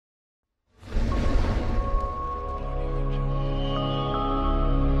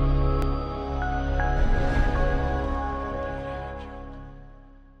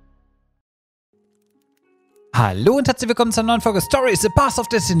Hallo und herzlich willkommen zur neuen Folge Stories, The Path of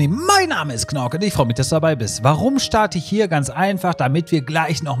Destiny. Mein Name ist Knorkh und ich freue mich, dass du dabei bist. Warum starte ich hier? Ganz einfach, damit wir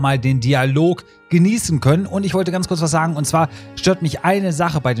gleich nochmal den Dialog genießen können. Und ich wollte ganz kurz was sagen, und zwar stört mich eine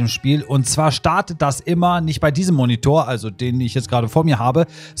Sache bei dem Spiel. Und zwar startet das immer nicht bei diesem Monitor, also den ich jetzt gerade vor mir habe,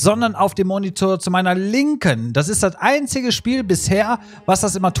 sondern auf dem Monitor zu meiner Linken. Das ist das einzige Spiel bisher, was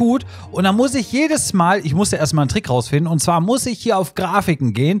das immer tut. Und dann muss ich jedes Mal, ich musste erstmal einen Trick rausfinden, und zwar muss ich hier auf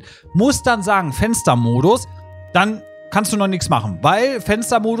Grafiken gehen, muss dann sagen Fenstermodus, dann kannst du noch nichts machen, weil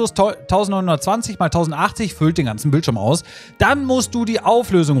Fenstermodus 1920 x 1080 füllt den ganzen Bildschirm aus. Dann musst du die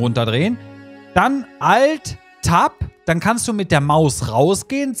Auflösung runterdrehen, dann Alt, Tab, dann kannst du mit der Maus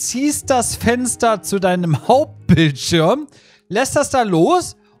rausgehen, ziehst das Fenster zu deinem Hauptbildschirm, lässt das da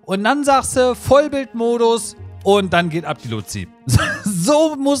los und dann sagst du Vollbildmodus und dann geht ab die Luzi.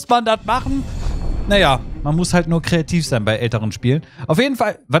 So muss man das machen. Naja, man muss halt nur kreativ sein bei älteren Spielen. Auf jeden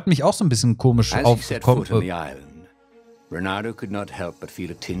Fall, was mich auch so ein bisschen komisch aufkommt. Bernardo could not help but feel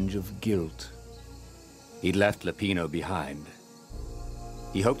a tinge of guilt. He'd left Lapino behind.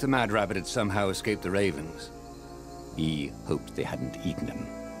 He hoped the Mad Rabbit had somehow escaped the Ravens. He hoped they hadn't eaten him.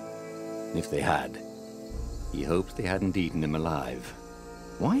 If they had, he hoped they hadn't eaten him alive.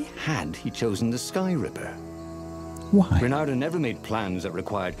 Why had he chosen the Sky Ripper? Why? Bernardo never made plans that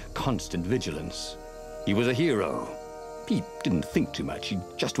required constant vigilance. He was a hero. He didn't think too much. He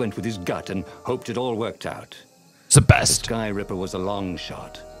just went with his gut and hoped it all worked out. The best. The Sky Ripper was a long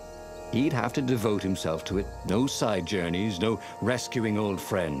shot. He'd have to devote himself to it. No side journeys, no rescuing old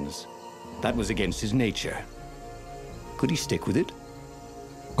friends. That was against his nature. Could he stick with it?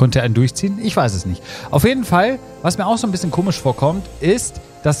 Konnte er einen durchziehen? Ich weiß es nicht. Auf jeden Fall, was mir auch so ein bisschen komisch vorkommt, ist,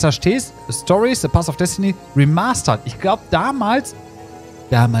 dass da steht, Stories, The Path of Destiny, Remastered. Ich glaube, damals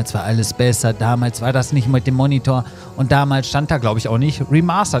war alles besser, damals war das nicht mit dem Monitor und damals stand da, glaube ich, auch nicht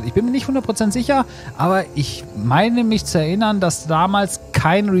Remastered. Ich bin mir nicht 100% sicher, aber ich meine mich zu erinnern, dass damals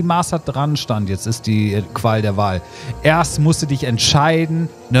kein Remastered dran stand. Jetzt ist die Qual der Wahl. Erst musst du dich entscheiden,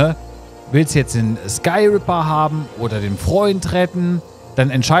 ne? Willst du jetzt den Sky Ripper haben oder den Freund retten? Dann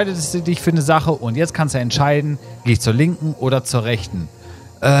entscheidest du dich für eine Sache und jetzt kannst du entscheiden, gehe ich zur linken oder zur rechten.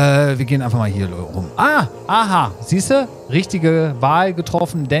 Wir gehen einfach mal hier rum. Ah, aha, siehst du? Richtige Wahl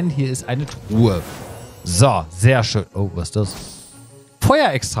getroffen, denn hier ist eine Truhe. So, sehr schön. Oh, was ist das?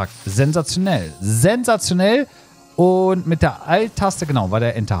 Feuerextrakt. Sensationell. Sensationell. Und mit der Alt-Taste, genau, war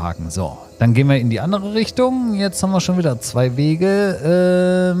der Enterhaken. So, dann gehen wir in die andere Richtung. Jetzt haben wir schon wieder zwei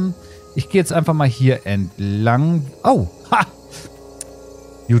Wege. Ich gehe jetzt einfach mal hier entlang. Oh, ha!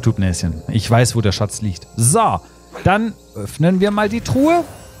 YouTube-Näschen. Ich weiß, wo der Schatz liegt. So, dann öffnen wir mal die Truhe.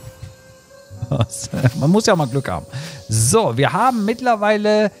 Man muss ja mal Glück haben. So, wir haben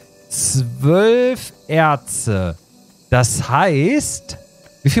mittlerweile 12 Erze. Das heißt,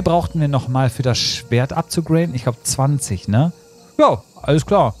 wie viel brauchten wir nochmal für das Schwert abzugraden? Ich glaube 20, ne? Ja, alles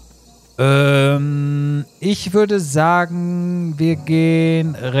klar. Ich würde sagen, wir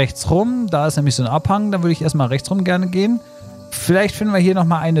gehen rechts rum. Da ist nämlich so ein Abhang. Da würde ich erstmal rechts rum gerne gehen. Vielleicht finden wir hier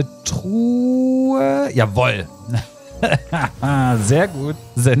nochmal eine Truhe. Jawohl. Sehr gut.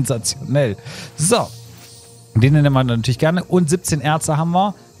 Sensationell. So. Den nehmen wir natürlich gerne. Und 17 Erze haben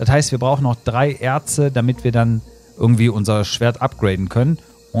wir. Das heißt, wir brauchen noch 3 Erze, damit wir dann irgendwie unser Schwert upgraden können.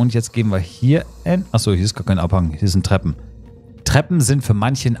 Und jetzt gehen wir hier in. Achso, hier ist gar kein Abhang. Hier sind Treppen. Treppen sind für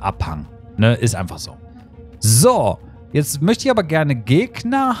manche ein Abhang. Ne? Ist einfach so. So. Jetzt möchte ich aber gerne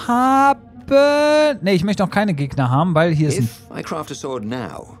Gegner haben. Ne, ich möchte noch keine Gegner haben, weil hier ist ein... I craft a sword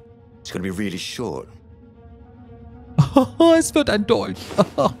now, it's gonna be really short. Es wird ein Dolch.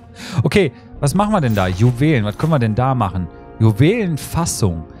 Okay, was machen wir denn da? Juwelen, was können wir denn da machen?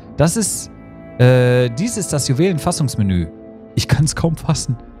 Juwelenfassung. Das ist... dies ist das Juwelenfassungsmenü. Ich kann es kaum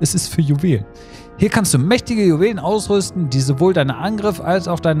fassen. Es ist für Juwelen. Hier kannst du mächtige Juwelen ausrüsten, die sowohl deinen Angriff als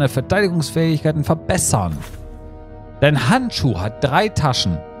auch deine Verteidigungsfähigkeiten verbessern. Dein Handschuh hat 3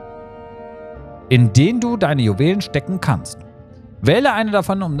 Taschen, in denen du deine Juwelen stecken kannst. Wähle eine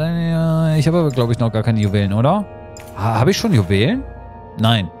davon, um deine... Ich habe aber, glaube ich, noch gar keine Juwelen, oder? Habe ich schon Juwelen?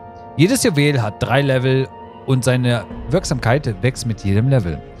 Nein. Jedes Juwel hat 3 Level und seine Wirksamkeit wächst mit jedem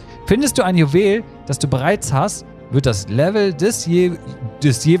Level. Findest du ein Juwel, das du bereits hast, wird das Level des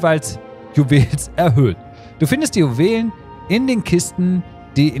jeweils Juwels erhöht. Du findest die Juwelen in den Kisten,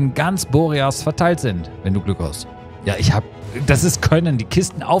 die in ganz Boreas verteilt sind, wenn du Glück hast. Ja, das ist Können. Die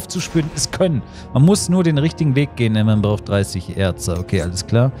Kisten aufzuspüren ist Können. Man muss nur den richtigen Weg gehen, denn man braucht 30 Erze. Okay, alles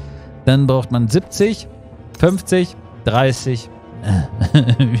klar. Dann braucht man 70, 50, 30.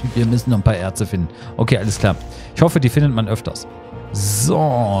 Wir müssen noch ein paar Erze finden. Okay, alles klar. Ich hoffe, die findet man öfters.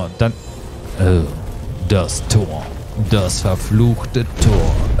 So, dann... das Tor. Das verfluchte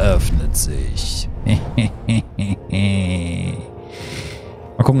Tor öffnet sich. Mal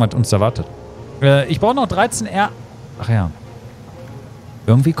gucken, was uns da wartet. Ich brauche noch 13R. Ach ja.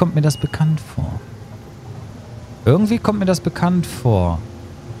 Irgendwie kommt mir das bekannt vor. Irgendwie kommt mir das bekannt vor.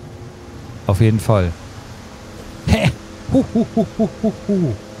 Auf jeden Fall.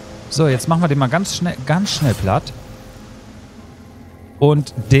 So, jetzt machen wir den mal ganz schnell platt.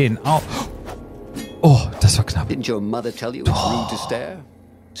 Und den auch. Oh, das war knapp. Didn't your mother tell you it's rude to stare?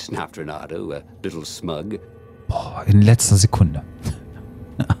 Snapped Renato, a little smug. Boah, in letzter Sekunde.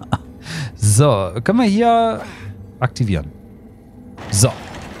 So, können wir hier aktivieren. So.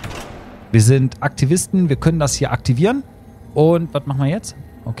 Wir sind Aktivisten, wir können das hier aktivieren. Und was machen wir jetzt?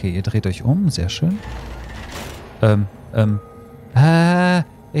 Okay, ihr dreht euch um, sehr schön.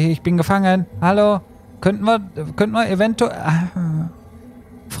 Ich bin gefangen. Hallo? Könnten wir eventuell...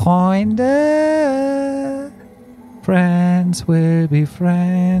 Freunde. Friends will be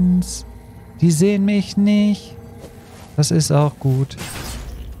friends. Die sehen mich nicht. Das ist auch gut.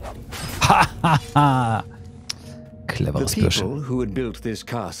 Hahaha. Cleveres The Büschel. people who had built this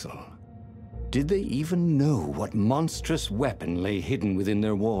castle, did they even know what monstrous weapon lay hidden within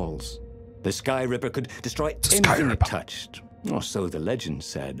their walls? The Sky Ripper could destroy anything it touched, or so the legend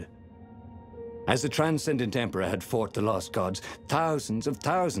said. As the transcendent emperor had fought the lost gods, thousands of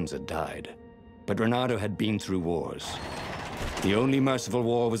thousands had died. But Renato had been through wars. The only merciful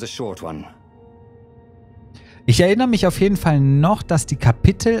war was a short one. Ich erinnere mich auf jeden Fall noch, dass die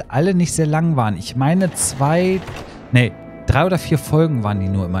Kapitel alle nicht sehr lang waren. Ich meine 3 oder 4 Folgen waren die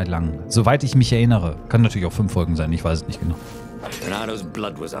nur immer lang. Soweit ich mich erinnere. Kann natürlich auch 5 Folgen sein, ich weiß es nicht genau. Renato's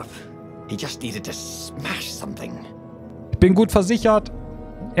blood was up. He just needed to smash something. Ich bin gut versichert.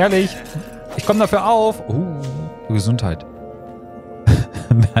 Ehrlich. Ich komme dafür auf. Gesundheit.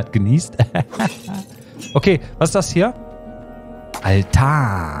 Wer hat genießt? Okay, was ist das hier?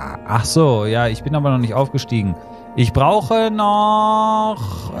 Altar. Ach so, ja, ich bin aber noch nicht aufgestiegen. Ich brauche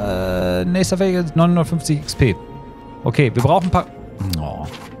noch... nächster Fähigkeit ist 950 XP. Okay, wir brauchen ein paar... Oh,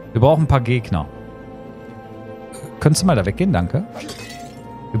 wir brauchen ein paar Gegner. Könntest du mal da weggehen? Danke.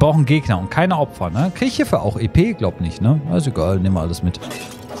 Wir brauchen Gegner und keine Opfer, ne? Krieg ich hierfür auch EP? Glaub nicht, ne? Ist egal, nehmen wir alles mit.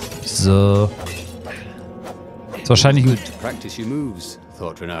 So. Ist wahrscheinlich gut. Practice your moves,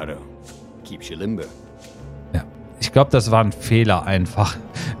 thought Renato. Keeps you limber. Ja. Ich glaube, das war ein Fehler einfach.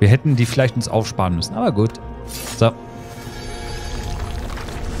 Wir hätten die vielleicht uns aufsparen müssen, aber gut. So.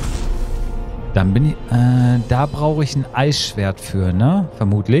 Dann bin ich... da brauche ich ein Eisschwert für, ne?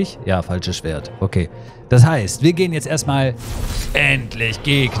 Vermutlich. Ja, falsches Schwert. Okay. Das heißt, wir gehen jetzt erstmal endlich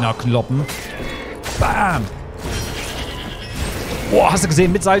Gegner kloppen. Bam! Boah, hast du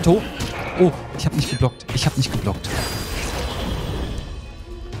gesehen? Mit Salto. Oh, ich habe nicht geblockt. Ich habe nicht geblockt.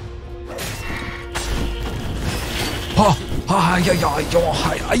 Oh,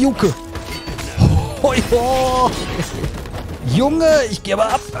 ja, Juke. Oh, oh. Junge, ich gebe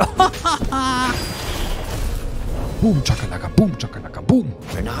ab. Boom, Chakalaka, boom, Chakalaka, boom.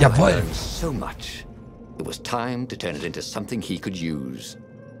 Jawohl. So much. It was time to turn it into something he could use.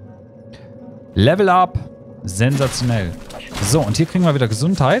 Level up. Sensationell. So, und hier kriegen wir wieder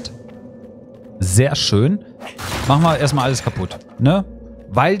Gesundheit. Sehr schön. Machen wir erstmal alles kaputt, ne?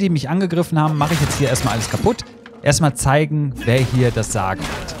 Weil die mich angegriffen haben, mache ich jetzt hier erstmal alles kaputt. Erstmal zeigen, wer hier das Sagen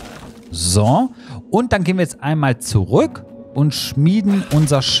hat. So. Und dann gehen wir jetzt einmal zurück und schmieden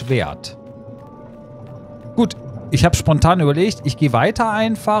unser Schwert. Gut. Ich habe spontan überlegt, ich gehe weiter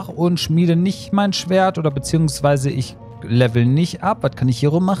einfach und schmiede nicht mein Schwert oder beziehungsweise ich level nicht ab. Was kann ich hier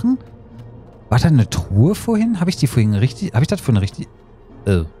rum machen? War da eine Truhe vorhin? Habe ich die vorhin richtig... Habe ich das vorhin richtig...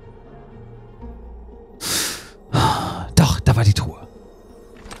 Doch, da war die Truhe.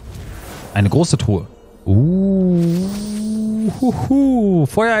 Eine große Truhe.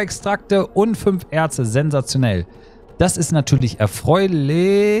 Feuerextrakte und 5 Erze. Sensationell. Das ist natürlich erfreulich.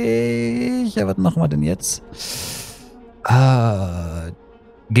 Ja, was machen wir denn jetzt?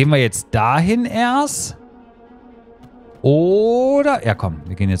 Gehen wir jetzt dahin erst? Oder... Ja, komm.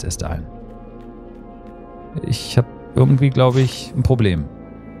 Wir gehen jetzt erst dahin. Ich habe irgendwie, glaube ich, ein Problem.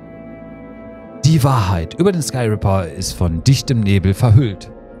 Die Wahrheit über den Sky Ripper ist von dichtem Nebel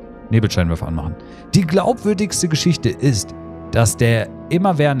verhüllt. Nebelscheinwerfer anmachen. Die glaubwürdigste Geschichte ist, dass der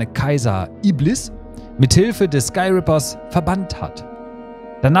immerwährende Kaiser Iblis mithilfe des Sky Rippers verbannt hat.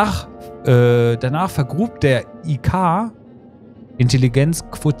 Danach vergrub der IK,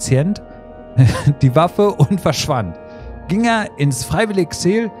 Intelligenzquotient, die Waffe und verschwand. Ging er ins freiwillige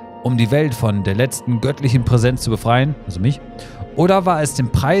Exil, um die Welt von der letzten göttlichen Präsenz zu befreien, also mich, oder war es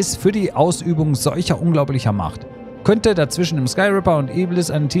den Preis für die Ausübung solcher unglaublicher Macht? Könnte dazwischen im Sky Ripper und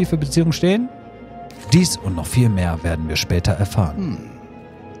Iblis eine tiefe Beziehung stehen? Dies und noch viel mehr werden wir später erfahren.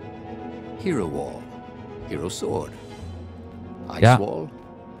 Hero Wall. Hero Sword. Ice Ja. Wall.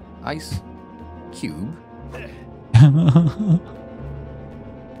 Ice Cube.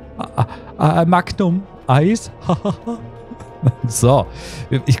 Magnum. Eis. So.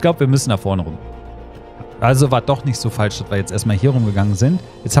 Ich glaube, wir müssen da vorne rum. Also war doch nicht so falsch, dass wir jetzt erstmal hier rumgegangen sind.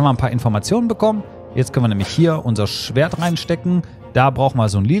 Jetzt haben wir ein paar Informationen bekommen. Jetzt können wir nämlich hier unser Schwert reinstecken. Da brauchen wir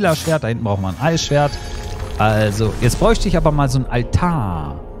so ein lila Schwert. Da hinten brauchen wir ein Eisschwert. Also, jetzt bräuchte ich aber mal so ein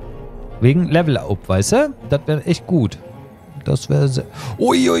Altar. Wegen Level-Up, weißt du? Das wäre echt gut. Das wäre sehr...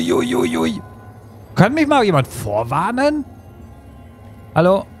 Uiuiuiui. Kann mich mal jemand vorwarnen?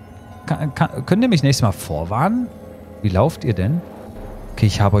 Hallo? Könnt ihr mich nächstes Mal vorwarnen? Wie lauft ihr denn? Okay,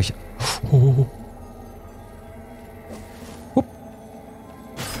 ich habe euch... Oh. Hup.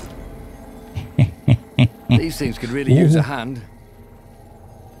 These things could really use a hand.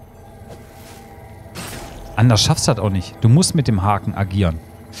 Anders schaffst du das auch nicht. Du musst mit dem Haken agieren.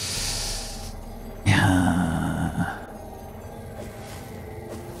 Ja.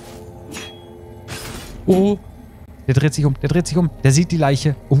 Oh. Der dreht sich um. Der dreht sich um. Der sieht die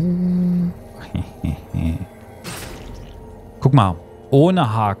Leiche. Guck mal.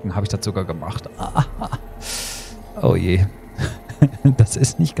 Ohne Haken habe ich das sogar gemacht. Oh je. Das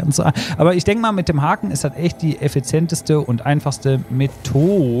ist nicht ganz so. Aber ich denke mal, mit dem Haken ist das echt die effizienteste und einfachste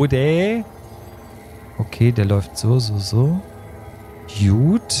Methode. Okay, der läuft so.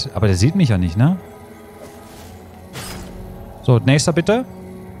 Gut. Aber der sieht mich ja nicht, ne? So, nächster bitte.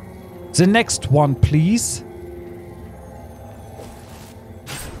 The next one, please.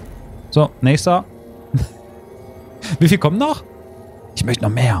 So, nächster. Wie viel kommt noch? Ich möchte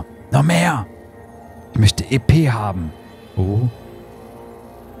noch mehr. Noch mehr. Ich möchte EP haben. Oh.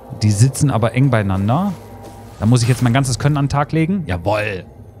 Die sitzen aber eng beieinander. Da muss ich jetzt mein ganzes Können an den Tag legen. Jawohl.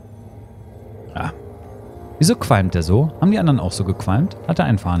 Ja. Wieso qualmt der so? Haben die anderen auch so gequalmt? Hat er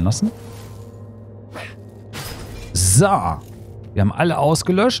einen fahren lassen? So. Wir haben alle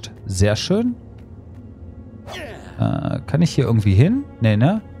ausgelöscht. Sehr schön. Kann ich hier irgendwie hin? Nee,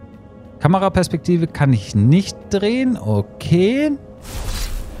 ne? Kameraperspektive kann ich nicht drehen. Okay.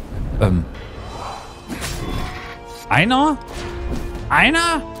 Einer?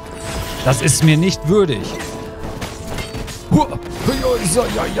 Einer? Das ist mir nicht würdig.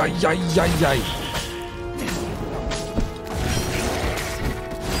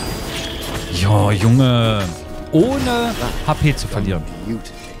 Ja, Junge. Ohne HP zu verlieren.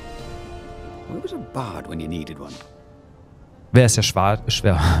 Wer ist der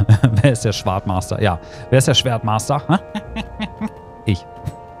Wer ist der Schwertmaster? Ja. Wer ist der Schwertmaster? Ich.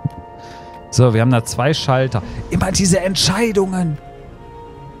 So, wir haben da 2 Schalter. Immer diese Entscheidungen.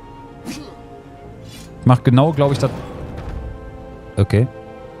 Ich mach genau, glaube ich, das... Okay.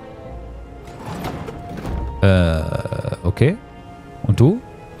 Okay. Und du?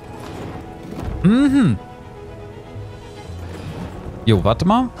 Mhm. Jo, warte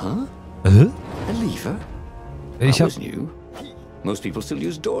mal. A lever? Ich hab... Most people still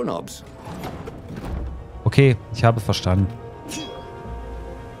use doorknobs. Okay, ich habe verstanden.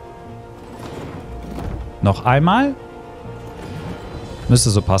 Noch einmal.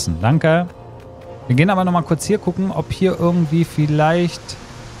 Müsste so passen. Danke. Wir gehen aber nochmal kurz hier gucken, ob hier irgendwie vielleicht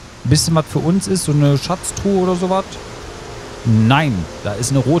ein bisschen was für uns ist. So eine Schatztruhe oder sowas. Nein, da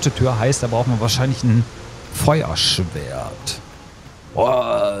ist eine rote Tür. Heißt, da brauchen wir wahrscheinlich ein Feuerschwert. Oh,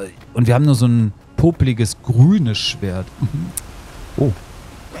 und wir haben nur so ein popeliges grünes Schwert. Oh.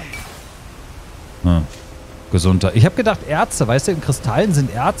 Gesundheit. Ich habe gedacht, Erze. Weißt du, in Kristallen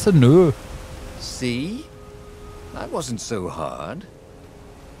sind Erze? Nö. See? That wasn't so hard.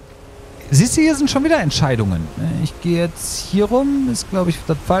 Siehst du, hier sind schon wieder Entscheidungen. Ich gehe jetzt hier rum. Ist, glaube ich,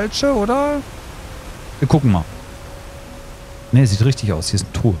 das Falsche, oder? Wir gucken mal. Ne, sieht richtig aus. Hier ist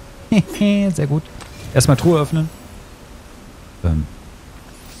eine Truhe. Sehr gut. Erstmal Truhe öffnen.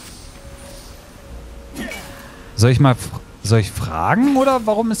 Soll ich fragen, oder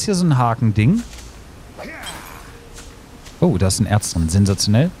warum ist hier so ein Hakending? Oh, da ist ein Erz drin.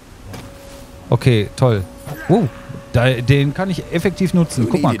 Sensationell. Okay, toll. Oh, den kann ich effektiv nutzen.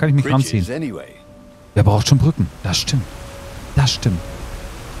 Guck mal, kann ich mich ranziehen. Wer braucht schon Brücken? Das stimmt. Das stimmt.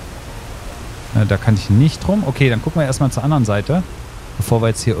 Da kann ich nicht rum. Okay, dann gucken wir erstmal zur anderen Seite, bevor wir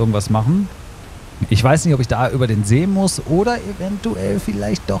jetzt hier irgendwas machen. Ich weiß nicht, ob ich da über den See muss oder eventuell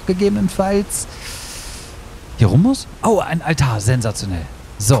vielleicht doch gegebenenfalls hier rum muss. Oh, ein Altar. Sensationell.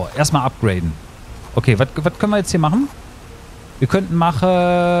 So, erstmal upgraden. Okay, was können wir jetzt hier machen? Wir könnten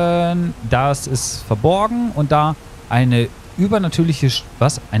machen, das ist verborgen und da eine übernatürliche,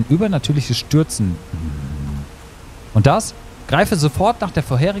 ein übernatürliches Stürzen. Und das? Greife sofort nach der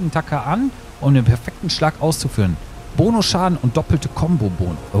vorherigen Attacke an, um den perfekten Schlag auszuführen. Bonusschaden und doppelte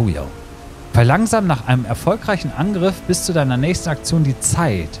Combo-Bonus. Oh ja. Verlangsam nach einem erfolgreichen Angriff bis zu deiner nächsten Aktion die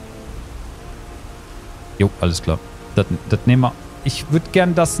Zeit. Jo, alles klar. Das nehmen wir. Ich würde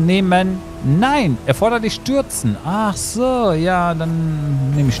gern das nehmen. Nein, erforderlich stürzen. Ach so, ja,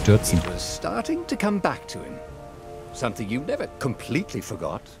 dann nehme ich stürzen. It was starting to come back to him. Something you never completely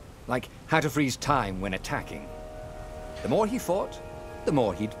forgot. Like how to freeze time when attacking. The more he fought, the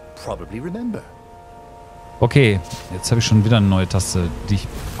more he'd probably remember. Okay, jetzt habe ich schon wieder eine neue Taste, die ich...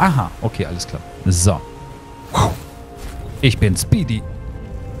 Aha, okay, alles klar. So. Ich bin Speedy.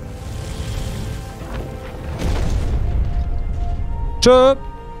 Tschö.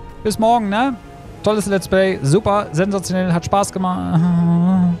 Bis morgen, ne? Tolles Let's Play. Super, sensationell, hat Spaß gemacht.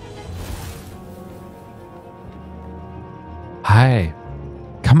 Hi.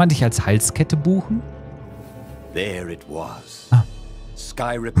 Kann man dich als Halskette buchen? There it was.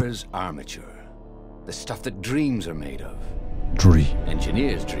 Skyripper's armature. The stuff that dreams are made of.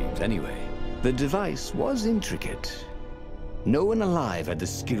 Engineers' dreams, anyway. The device was intricate. No one alive had the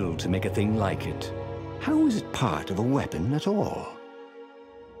skill to make a thing like it. How is it part of a weapon at all?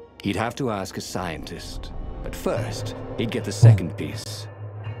 He'd have to ask a scientist. But first, he'd get the second piece.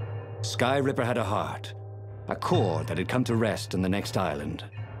 Skyripper had a heart. A core that had come to rest on the next island.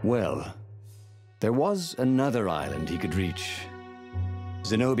 Well, there was another island he could reach.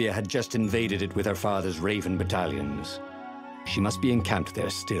 Zenobia had just invaded it with her father's Raven battalions. She must be encamped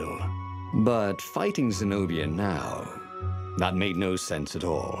there still. But fighting Zenobia now, that made no sense at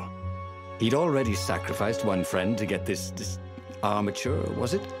all. He'd already sacrificed one friend to get this armature,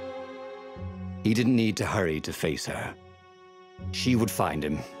 was it? He didn't need to hurry to face her. She would find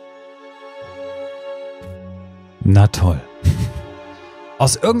him. Na toll.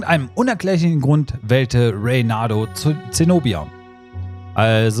 Aus irgendeinem unerklärlichen Grund wählte Reynardo zu Zenobia.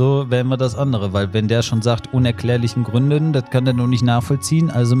 Also wählen wir das andere, weil wenn der schon sagt, unerklärlichen Gründen, das kann er nur nicht nachvollziehen,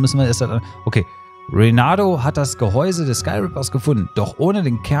 also müssen wir erst... Okay, Reynardo hat das Gehäuse des Skyrippers gefunden, doch ohne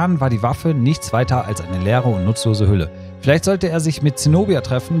den Kern war die Waffe nichts weiter als eine leere und nutzlose Hülle. Vielleicht sollte er sich mit Zenobia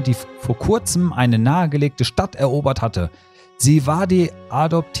treffen, die vor kurzem eine nahegelegte Stadt erobert hatte. Sie war die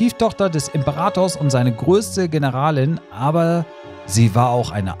Adoptivtochter des Imperators und seine größte Generalin, aber sie war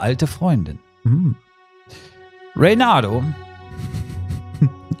auch eine alte Freundin. Reynardo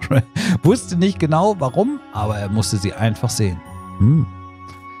wusste nicht genau warum, aber er musste sie einfach sehen.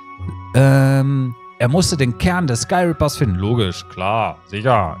 Er musste den Kern des Skyrippers finden. Logisch, klar,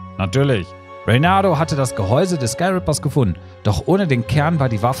 sicher, natürlich. Reynardo hatte das Gehäuse des Skyrippers gefunden, doch ohne den Kern war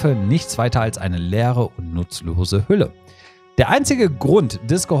die Waffe nichts weiter als eine leere und nutzlose Hülle. Der einzige Grund,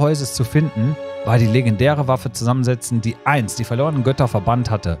 des Gehäuses zu finden, war die legendäre Waffe zusammensetzen, die einst die verlorenen Götter verbannt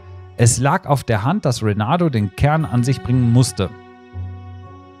hatte. Es lag auf der Hand, dass Reynardo den Kern an sich bringen musste.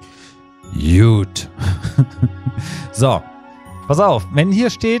 Gut. So, pass auf, wenn hier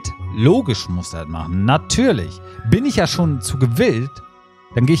steht, logisch muss er das machen. Natürlich. Bin ich ja schon zu gewillt,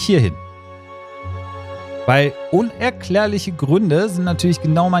 dann gehe ich hier hin. Weil unerklärliche Gründe sind natürlich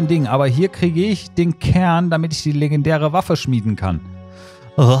genau mein Ding. Aber hier kriege ich den Kern, damit ich die legendäre Waffe schmieden kann.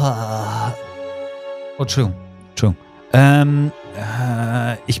 Oh, Entschuldigung.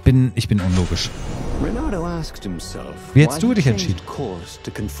 Ich bin unlogisch. Reynardo asked himself, wie hättest du dich entschieden? Course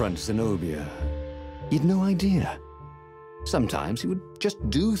to confront Zenobia. He'd no idea. Sometimes he would just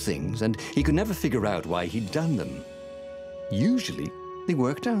do things and he could never figure out why he'd done them. Usually, they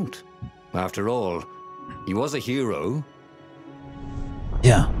worked out. After all, he was a hero.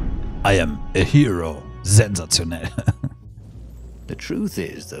 Ja, I am a hero. Sensationell. The truth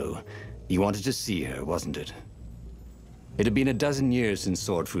is, though, he wanted to see her, wasn't it? It had been a dozen years since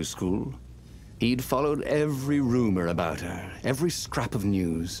Swordfu School. He'd followed every rumor about her, every scrap of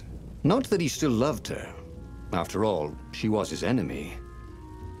news. Not that he still loved her. After all, she was his enemy.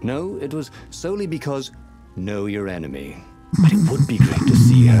 No, it was solely because know your enemy. But it would be great to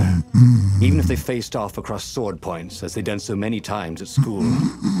see her, even if they faced off across sword points, as they'd done so many times at school.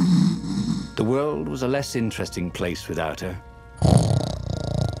 The world was a less interesting place without her.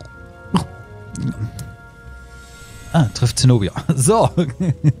 Trifft Zenobia. So.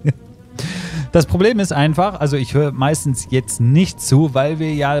 Das Problem ist einfach, also ich höre meistens jetzt nicht zu, weil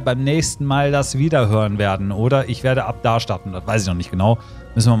wir ja beim nächsten Mal das wieder hören werden. Oder ich werde ab da starten, das weiß ich noch nicht genau.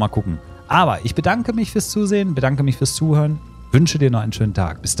 Müssen wir mal gucken. Aber ich bedanke mich fürs Zusehen, bedanke mich fürs Zuhören, wünsche dir noch einen schönen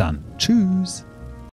Tag. Bis dann. Tschüss.